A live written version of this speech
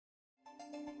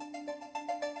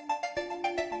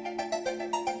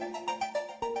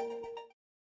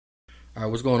All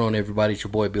right, what's going on, everybody? It's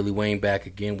your boy Billy Wayne back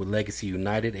again with Legacy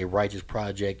United, a Righteous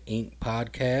Project Inc.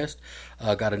 podcast.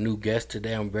 Got a new guest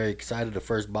today. I'm very excited. The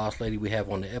first boss lady we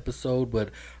have on the episode, but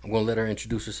I'm going to let her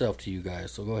introduce herself to you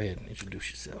guys. So go ahead and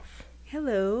introduce yourself.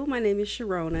 Hello, my name is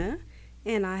Charona,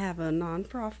 and I have a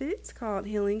nonprofit. It's called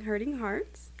Healing Hurting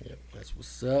Hearts. Yep, that's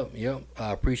what's up. Yep,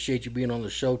 I appreciate you being on the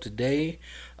show today.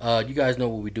 You guys know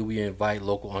what we do. We invite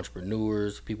local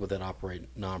entrepreneurs, people that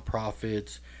operate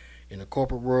nonprofits, in the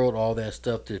corporate world, all that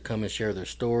stuff, to come and share their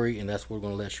story, and that's what we're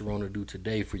going to let Charona do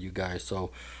today for you guys.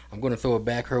 So I'm going to throw it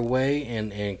back her way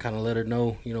and kind of let her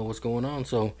know, what's going on.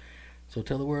 So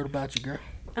tell the world about you, girl.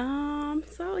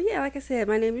 Like I said,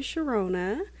 my name is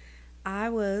Charona. I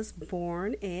was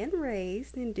born and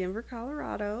raised in Denver,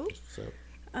 Colorado. What's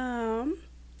up?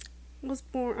 Was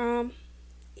born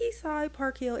East Side,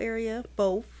 Park Hill area,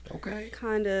 both. Okay.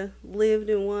 Kind of lived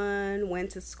in one,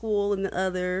 went to school in the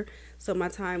other, so my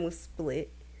time was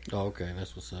split. Oh, okay,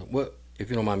 that's what's up. What, if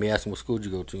you don't mind me asking, what school did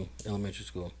you go to? Elementary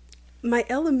school? My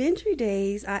elementary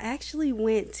days, I actually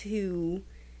went to,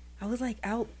 I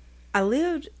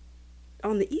lived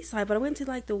on the east side, but I went to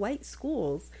like the white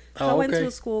schools. So I went to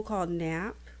a school called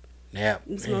NAP. NAP.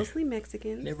 It's mostly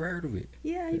Mexicans. Never heard of it.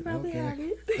 Yeah, you probably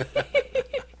haven't.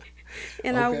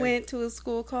 And I went to a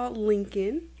school called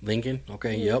Lincoln. Lincoln?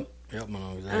 Okay, Mm-hmm. Yep, I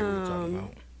know exactly what you're talking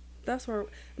about. That's where,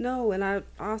 no, and I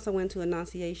also went to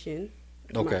Annunciation.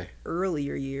 Okay. My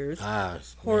earlier years.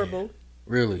 Horrible. Man.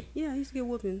 Really? Yeah, I used to get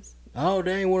whoopings. Oh,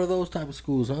 they ain't one of those type of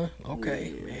schools, huh?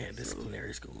 Okay, yeah, man,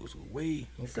 disciplinary schools, way.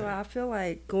 Okay. So I feel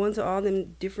like going to all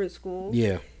them different schools.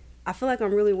 Yeah. I feel like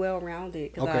I'm really well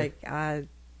rounded because okay. I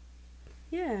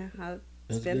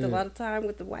spent a lot of time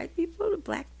with the white people, the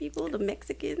black people, the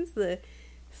Mexicans,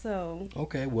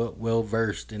 Okay, well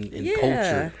versed in yeah.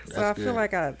 culture. That's so I feel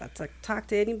like I talk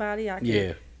to anybody. I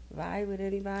can vibe with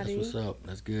anybody. That's what's up.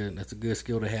 That's good. That's a good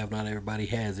skill to have. Not everybody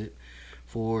has it,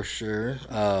 for sure.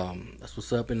 That's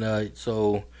what's up. And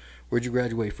so, where'd you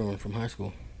graduate from high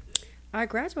school? I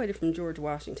graduated from George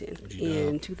Washington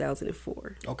in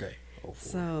 2004. Okay.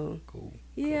 So cool.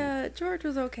 Yeah, George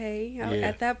was okay.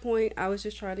 At that point, I was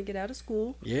just trying to get out of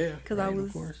school. Yeah, because I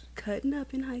was cutting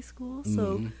up in high school.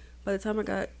 So by the time I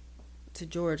got to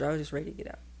George, I was just ready to get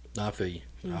out. I feel you.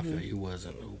 I feel you.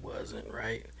 Who wasn't,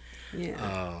 right?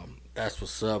 Yeah. That's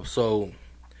what's up. So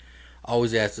I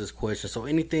always ask this question. So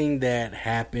anything that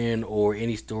happened or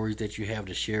any stories that you have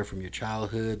to share from your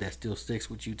childhood that still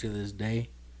sticks with you to this day?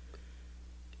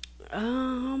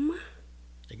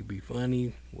 It could be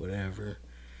funny, whatever.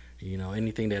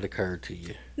 Anything that occurred to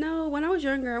you. No, when I was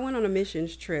younger, I went on a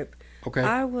missions trip. Okay.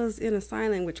 I was in a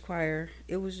sign language choir.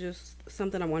 It was just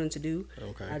something I wanted to do.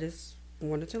 Okay. I just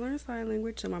wanted to learn sign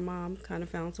language, so my mom kind of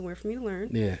found somewhere for me to learn.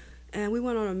 Yeah. And we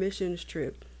went on a missions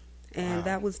trip. And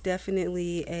that was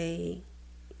definitely a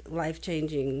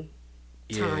life-changing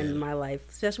time in my life,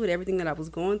 especially with everything that I was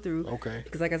going through. Okay.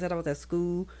 Because like I said, I was at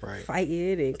school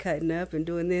fighting and cutting up and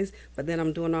doing this, but then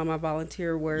I'm doing all my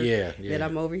volunteer work. Yeah. Then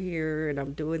I'm over here and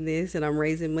I'm doing this and I'm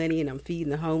raising money and I'm feeding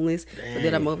the homeless. Dang. But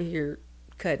then I'm over here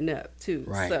cutting up too.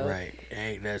 Right.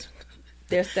 Hey, that's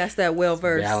that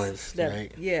well-versed balance,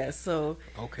 right? Yeah. So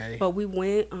okay. But we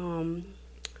went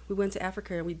to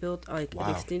Africa and we built an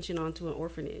extension onto an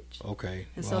orphanage. Okay.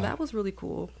 And so that was really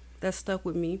cool. That stuck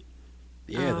with me.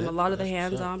 Yeah, a lot of the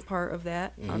hands-on part of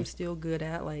that, I'm still good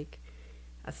at. I like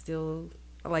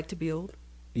to build.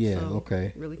 Yeah, so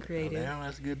okay. Really creative. Oh,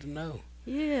 that's good to know.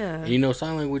 Yeah. And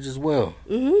sign language as well.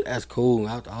 Mm-hmm. That's cool.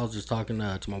 I was just talking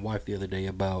to my wife the other day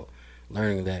about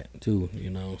learning that too,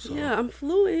 So. Yeah, I'm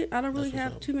fluent. I don't really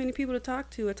have too many people to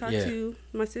talk to. I talk to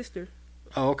my sister.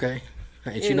 Oh, okay.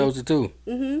 And she knows it too.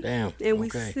 Mm-hmm. Damn. And we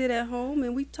sit at home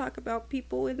and we talk about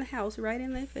people in the house right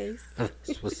in their face.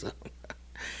 That's what's up.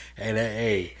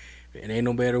 Hey, it ain't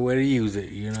no better way to use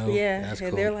it, Yeah, that's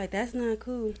and cool. they're like, that's not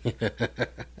cool.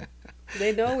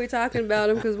 They know we're talking about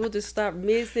them because we'll just stop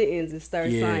mid-sentence and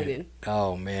start signing.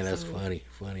 Oh, man, that's funny.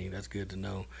 That's good to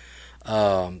know.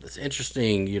 It's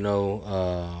interesting,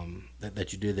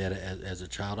 that you did that as a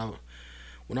child.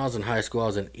 When I was in high school, I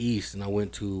was in East, and I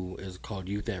went to, it's called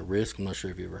Youth at Risk. I'm not sure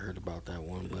if you ever heard about that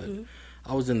one, but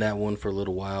I was in that one for a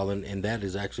little while, and that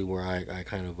is actually where I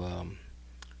kind of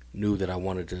knew that I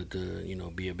wanted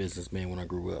to be a businessman when I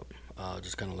grew up.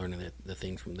 Just kind of learning the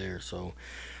things from there. So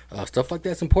stuff like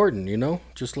that's important,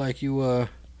 just like you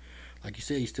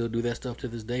said, you still do that stuff to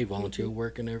this day, volunteer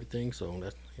work and everything. So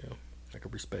that's, I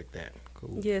can respect that.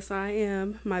 Cool. Yes, I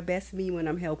am my best me when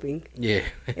I'm helping. Yeah.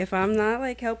 If I'm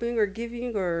not helping or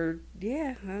giving or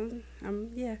I'm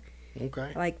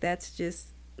Okay. That's just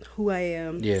who I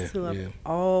am. Yeah. That's who I've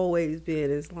always been.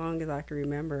 As long as I can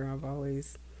remember, I've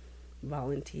always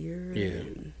volunteered. Yeah.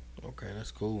 Okay,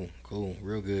 that's cool. Cool.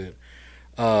 Real good.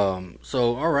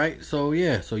 So all right. So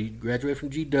yeah. So you graduated from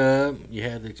G Dub. You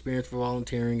had the experience for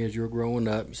volunteering as you were growing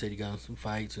up. You said you got in some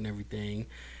fights and everything,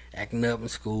 acting up in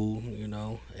school. You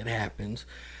know, it happens.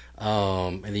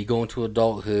 And then you go into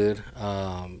adulthood.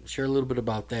 Share a little bit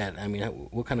about that. I mean,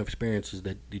 what kind of experiences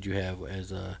that did you have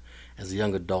as a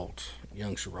young adult,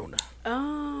 young Charona?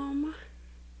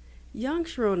 Young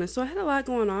Charona. So I had a lot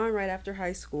going on right after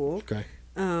high school. Okay.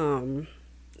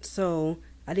 So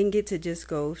I didn't get to just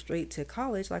go straight to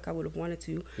college like I would have wanted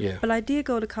to. Yeah. But I did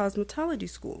go to cosmetology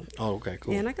school. Oh, okay,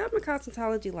 cool. And I got my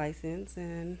cosmetology license,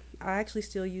 and I actually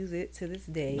still use it to this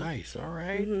day. Nice. All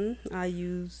right. I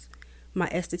use my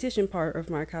esthetician part of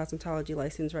my cosmetology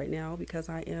license right now because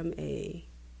I am a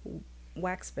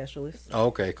wax specialist. Oh,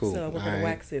 okay, cool. So I work at a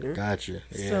wax center. Gotcha.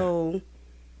 Yeah. So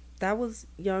that was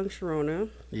young Charona.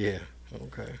 Yeah.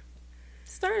 Okay.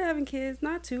 Started having kids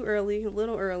not too early, a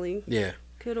little early. Yeah.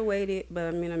 Could have waited, but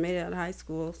I mean, I made it out of high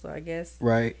school, so I guess.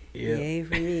 Right. Yeah. Yay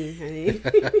for me, honey.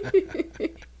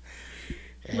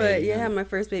 But yeah, I had my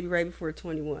first baby right before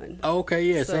 21. Okay.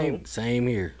 Yeah. So, same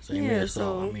here. Same here. So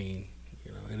so I mean,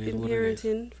 you know, it is been what it is.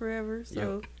 parenting forever.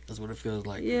 So Yep. That's what it feels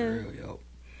like. Yeah. For real, yo.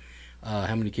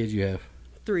 How many kids you have?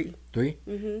 3. 3?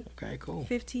 Mm-hmm. Okay. Cool.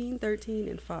 15, 13,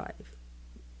 and 5.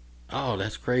 Oh,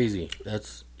 that's crazy.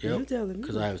 That's You telling me?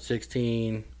 Because I have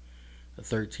 16, a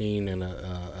 13, and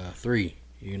a 3.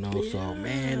 You know, so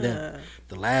man,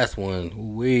 the last one,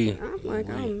 I'm like,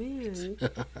 oh man,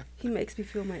 he makes me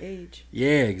feel my age.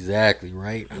 Yeah, exactly.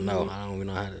 Right. I know. I don't even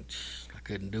know how to. I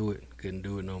couldn't do it. Couldn't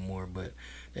do it no more. But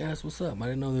yeah, that's what's up. I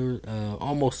didn't know they were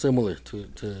almost similar to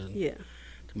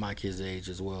my kid's age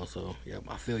as well. So yeah,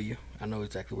 I feel you. I know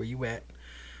exactly where you at.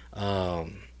 I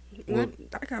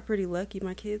got pretty lucky.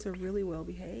 My kids are really well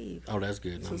behaved. Oh, that's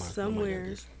good. So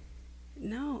somewhere.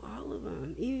 No, all of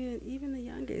them. Even the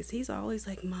youngest. He's always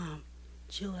like, Mom,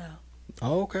 chill out.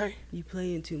 Oh, okay. You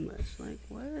playing too much. Like,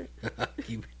 what?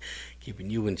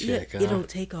 Keeping you in check, It don't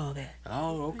take all that.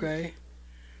 Oh, okay.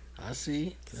 I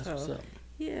see. That's what's up.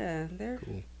 Yeah, they're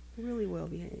cool. Really well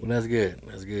behaved. Well, that's good.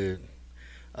 That's good.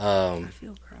 I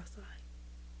feel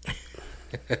cross-eyed.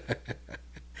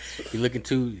 You looking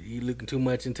too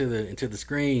much into the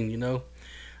screen, you know.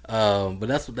 But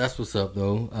that's what's up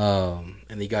though.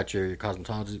 And you got your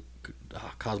cosmetology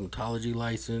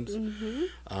license,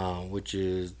 which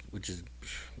is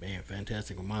man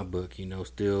fantastic in my book. You know,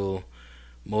 still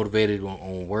motivated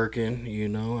on working. You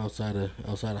know, outside of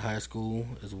high school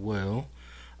as well.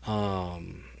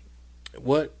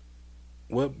 What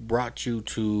brought you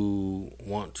to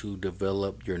want to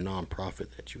develop your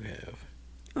nonprofit that you have?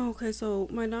 Okay, so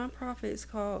my nonprofit is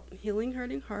called Healing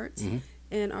Hurting Hearts.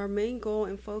 And our main goal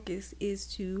and focus is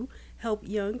to help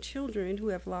young children who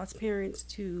have lost parents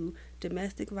to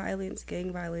domestic violence,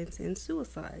 gang violence, and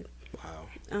suicide. Wow.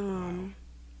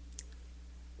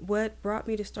 What brought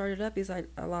me to start it up is I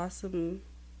lost some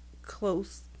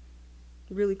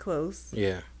really close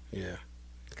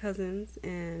cousins,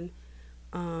 and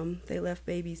they left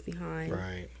babies behind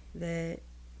that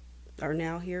are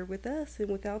now here with us and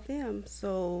without them.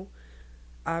 So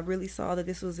I really saw that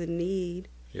this was a need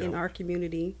in our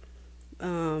community.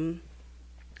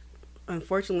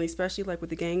 Unfortunately, especially like with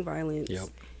the gang violence,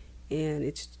 and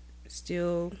it's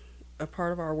still a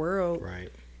part of our world,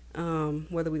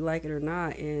 whether we like it or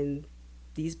not. And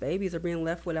these babies are being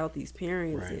left without these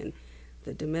parents, and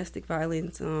the domestic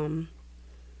violence.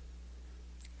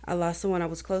 I lost someone I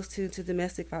was close to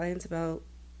domestic violence about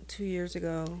 2 years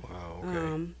ago. Wow.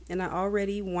 Okay. And I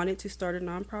already wanted to start a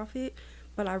nonprofit,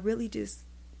 but I really just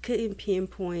couldn't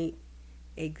pinpoint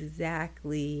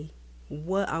exactly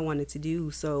what I wanted to do.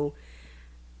 So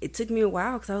it took me a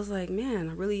while because I was like,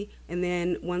 man, and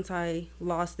then once I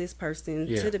lost this person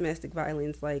to domestic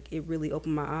violence, like it really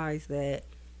opened my eyes that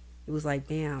it was like,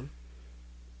 bam,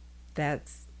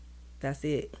 that's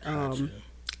it. Gotcha.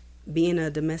 Being a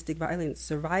domestic violence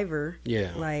survivor,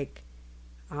 like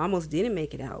I almost didn't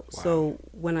make it out. Wow. So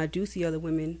when I do see other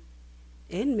women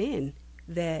and men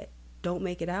that don't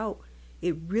make it out,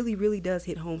 it really, really does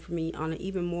hit home for me on an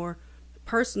even more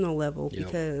personal level,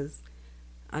 because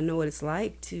I know what it's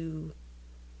like to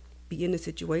be in a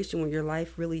situation where your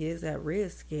life really is at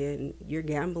risk and you're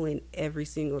gambling every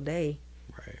single day.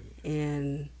 Right.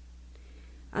 And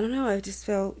I don't know, I just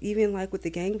felt, even like with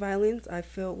the gang violence, I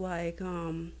felt like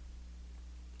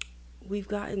we've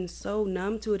gotten so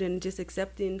numb to it and just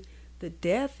accepting the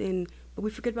death, but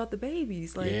we forget about the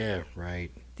babies. Like,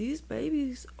 these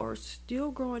babies are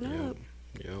still growing up,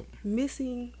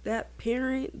 missing that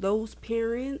parent, those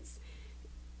parents.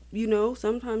 You know,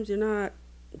 sometimes you're not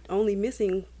only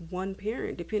missing one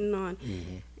parent, depending on,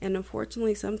 and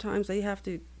unfortunately, sometimes they have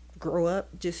to grow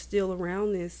up just still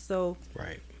around this. So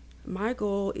Right. my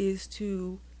goal is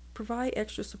to provide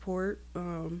extra support,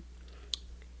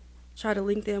 try to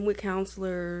link them with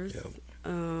counselors, Yep.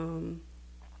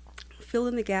 fill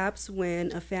in the gaps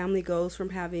when a family goes from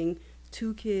having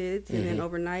 2 kids and then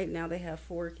overnight now they have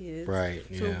 4 kids. Right.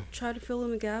 So Yeah. try to fill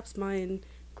in the gaps, buying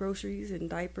groceries and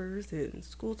diapers and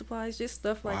school supplies, just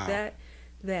stuff like Wow.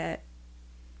 that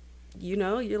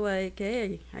you're like,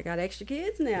 hey, I got extra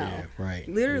kids now. Yeah. Right.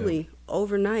 Literally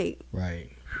overnight. Yeah.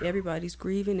 Right. Everybody's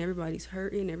grieving, everybody's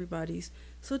hurting,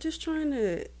 so just trying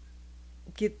to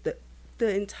get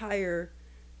the entire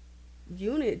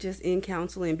unit just in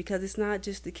counseling, because it's not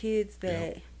just the kids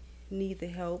that need the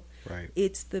help. Right.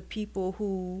 It's the people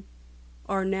who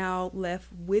are now left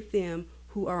with them,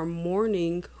 who are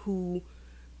mourning, who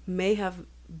may have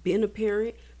been a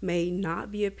parent, may not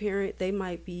be a parent. They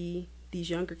might be these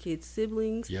younger kids'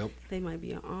 siblings. Yep. They might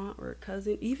be an aunt or a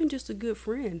cousin, even just a good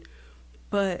friend.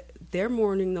 But they're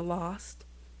mourning the lost.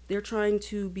 They're trying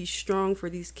to be strong for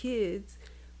these kids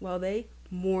while they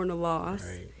mourn a loss.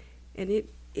 Right. And it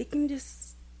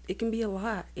can be a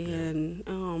lot. And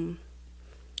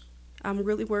I'm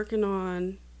really working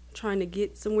on trying to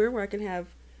get somewhere where I can have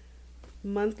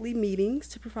monthly meetings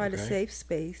to provide a safe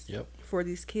space for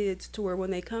these kids, to where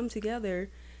when they come together,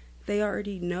 they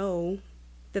already know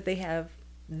that they have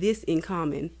this in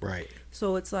common. Right.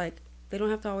 So it's like they don't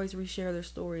have to always reshare their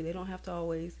story. They don't have to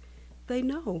always. They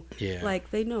know. Yeah.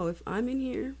 Like they know if I'm in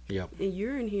here and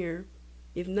you're in here,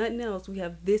 if nothing else, we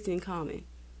have this in common.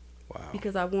 Wow.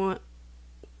 Because I want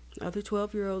other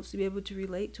 12-year-olds to be able to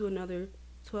relate to another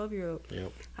 12-year-old.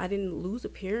 Yep. I didn't lose a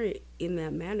parent in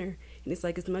that manner. And it's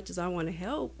like, as much as I want to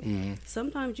help,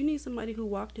 sometimes you need somebody who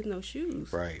walked in those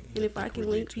shoes. Right. And if I can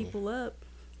link people up,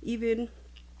 even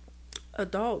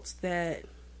adults that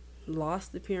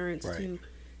lost the parents to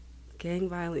gang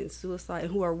violence, suicide,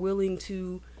 who are willing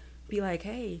to be like,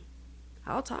 hey,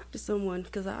 I'll talk to someone,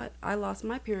 because I lost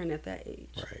my parent at that age.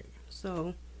 Right.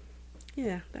 So,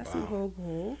 yeah, that's my whole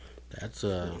goal.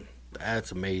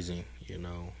 That's amazing,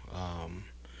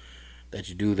 that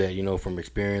you do that, from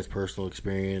experience, personal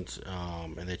experience,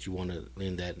 and that you want to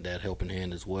lend that helping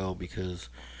hand as well, because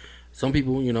some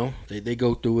people, they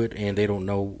go through it and they don't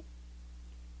know,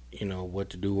 what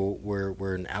to do, or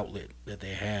where an outlet that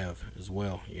they have as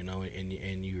well,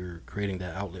 and you're creating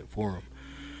that outlet for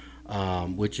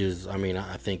them, which is,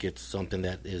 I think it's something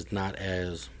that is not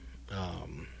as,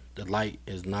 the light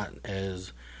is not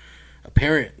as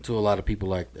apparent to a lot of people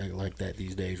like that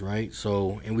these days, right?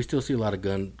 So, and we still see a lot of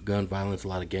gun violence, a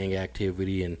lot of gang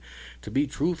activity, and to be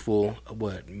truthful,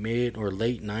 mid or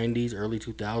late 90s, early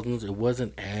 2000s, it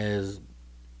wasn't as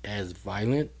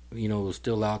violent. It was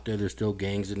still out there. There's still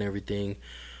gangs and everything,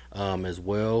 as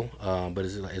well. But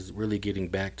it's really getting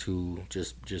back to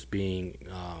just being,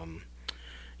 a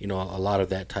lot of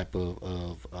that type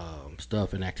of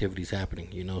stuff and activities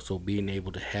happening. So being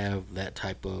able to have that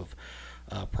type of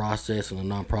process and a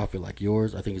nonprofit like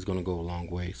yours, I think is going to go a long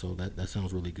way. So that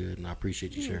sounds really good, and I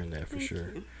appreciate you sharing that for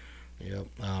sure. Yep.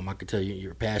 I can tell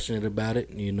you're passionate about it,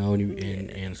 and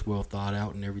it's well thought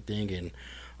out and everything, and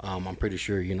I'm pretty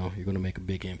sure you're going to make a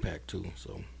big impact too.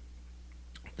 So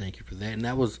thank you for that. And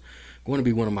that was going to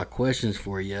be one of my questions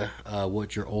for you,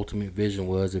 what your ultimate vision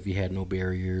was if you had no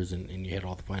barriers and you had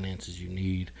all the finances you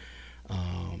need.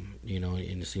 And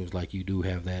it seems like you do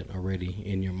have that already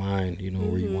in your mind,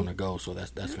 where you want to go. So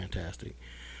that's fantastic.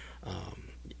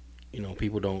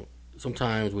 People don't,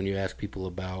 sometimes when you ask people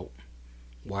about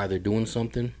why they're doing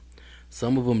something,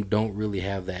 some of them don't really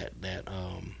have that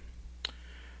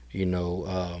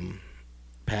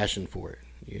passion for it.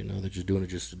 They're just doing it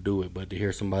just to do it. But to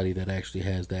hear somebody that actually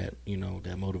has that,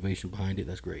 that motivation behind it,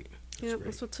 that's great.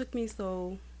 That's what took me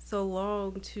so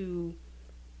long to,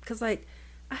 because I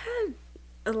had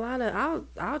a lot of,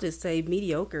 I'll just say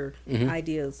mediocre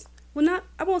ideas. Well,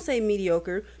 I won't say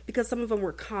mediocre, because some of them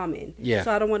were common. Yeah.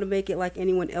 So I don't want to make it like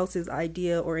anyone else's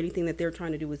idea or anything that they're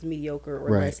trying to do is mediocre or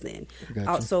less than.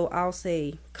 Gotcha. So I'll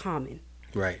say common.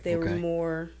 Right. They were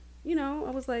more,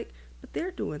 I was like, but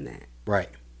they're doing that. Right.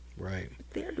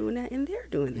 They're doing that and they're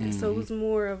doing that. So it was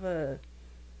more of a,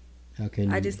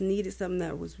 I just needed something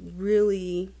that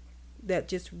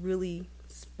just really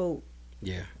spoke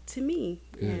to me.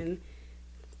 Good. And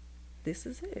this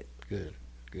is it. Good.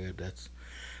 That's,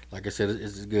 like I said,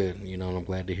 it's good, and I'm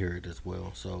glad to hear it as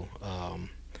well. So,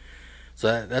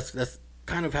 that's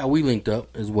kind of how we linked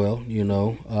up as well,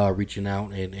 reaching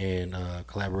out and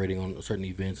collaborating on certain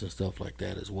events and stuff like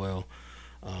that as well.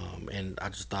 And I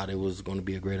just thought it was going to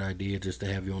be a great idea just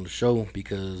to have you on the show,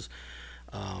 because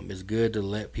It's good to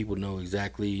let people know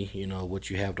exactly, what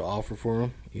you have to offer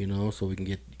for them, so we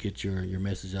can get your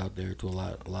message out there to a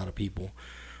lot of people.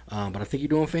 But I think you're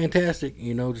doing fantastic.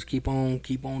 Just keep on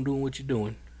doing what you're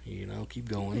doing. Keep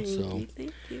going.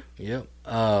 Thank you. Yep.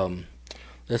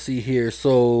 Let's see here.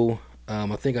 So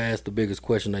I think I asked the biggest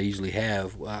question I usually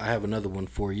have. I have another one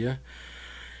for you.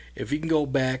 If you can go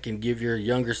back and give your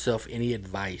younger self any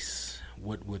advice,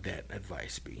 what would that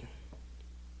advice be?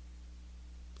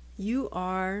 You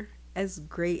are as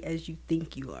great as you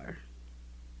think you are.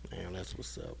 Man, that's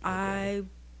what's up. I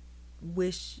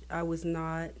wish I was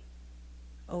not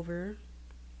over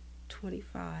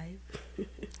 25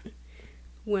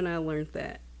 when I learned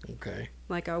that. Okay.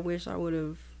 Like, I wish I would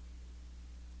have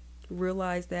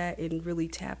realized that and really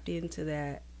tapped into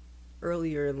that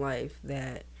earlier in life,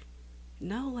 that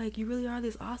no, like, you really are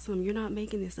this awesome. You're not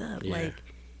making this up. Yeah. Like,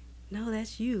 no,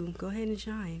 that's you. Go ahead and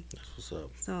shine. That's what's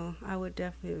up. So I would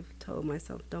definitely have told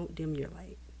myself, don't dim your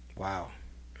light. Wow.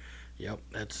 Yep,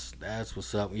 that's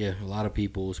what's up. Yeah, a lot of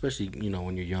people, especially,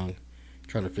 when you're young,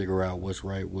 trying to figure out what's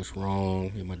right, what's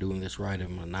wrong. Am I doing this right?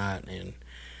 Am I not? And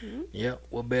yep,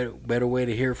 what better way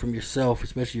to hear from yourself,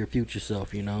 especially your future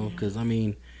self, because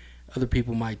other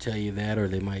people might tell you that, or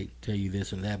they might tell you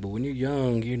this and that, but when you're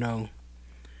young,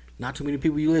 not too many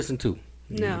people you listen to.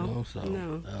 No.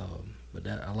 But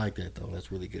I like that, though.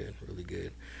 That's really good, really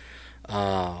good.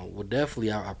 Well,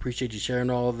 definitely, I appreciate you sharing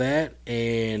all that,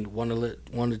 and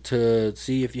wanted to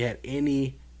see if you had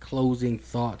any closing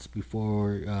thoughts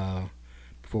before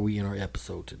we end our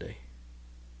episode today.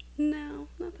 No,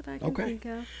 not that I can think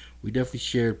of. We definitely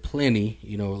shared plenty,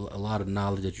 a lot of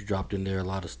knowledge that you dropped in there, a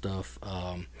lot of stuff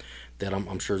that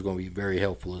I'm sure is going to be very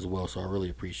helpful as well. So I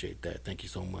really appreciate that. Thank you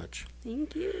so much.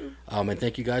 Thank you. And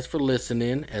thank you guys for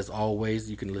listening. As always,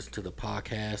 you can listen to the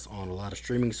podcast on a lot of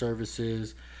streaming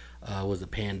services. Was it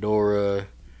Pandora,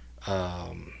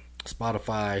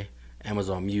 Spotify,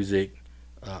 Amazon Music,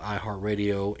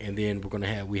 iHeartRadio, and then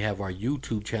we have our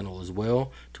YouTube channel as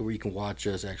well, to where you can watch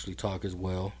us actually talk as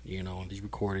well, on these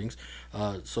recordings.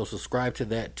 So subscribe to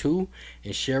that too,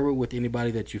 and share it with anybody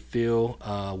that you feel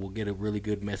will get a really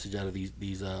good message out of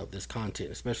this content,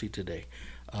 especially today.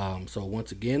 So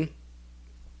once again,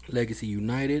 Legacy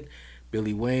United,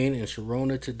 Billy Wayne and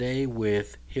Charona today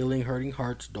with Healing Hurting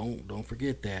Hearts. Don't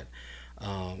forget that.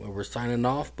 We're signing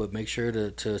off, but make sure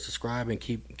to subscribe and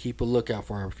keep a lookout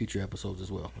for our future episodes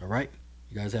as well. All right?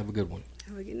 You guys have a good one.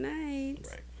 Have a good night.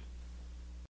 Right.